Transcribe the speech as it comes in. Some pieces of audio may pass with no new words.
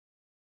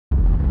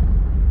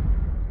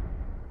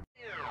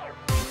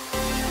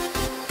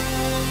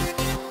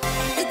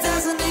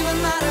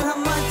matter how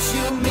much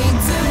you mean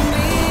to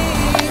me.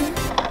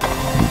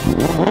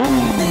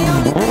 The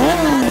only thing that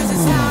matters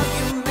is how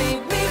you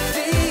make me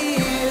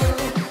feel.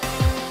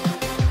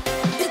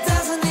 It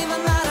doesn't even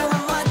matter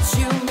how much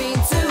you mean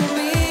to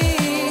me.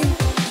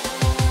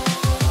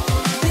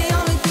 The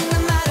only thing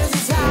that matters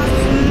is how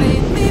you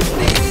make me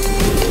feel.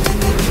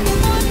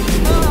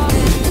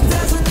 It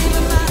doesn't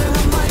even matter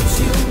how much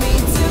you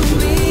mean to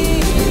me.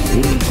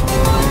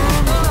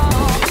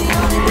 The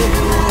only thing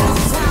that matters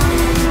is how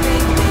you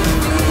make me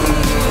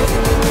feel.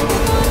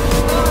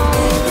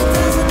 It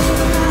doesn't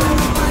even matter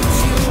how much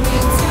you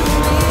mean to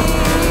me.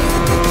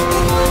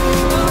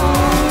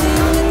 The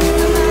only thing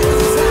that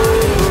matters is how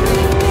you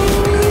make me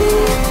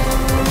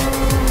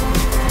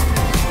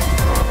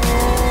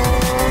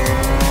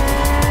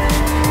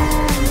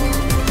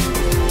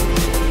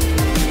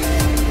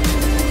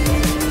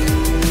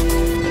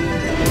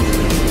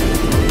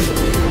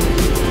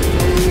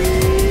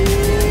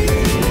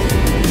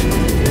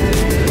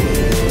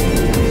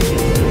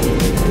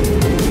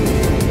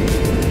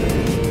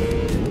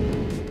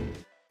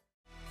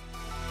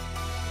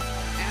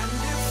And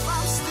if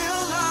I'm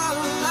still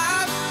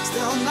alive,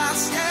 still not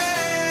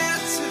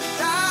scared to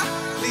die,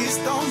 please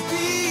don't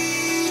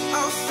be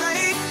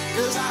afraid,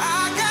 'cause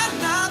I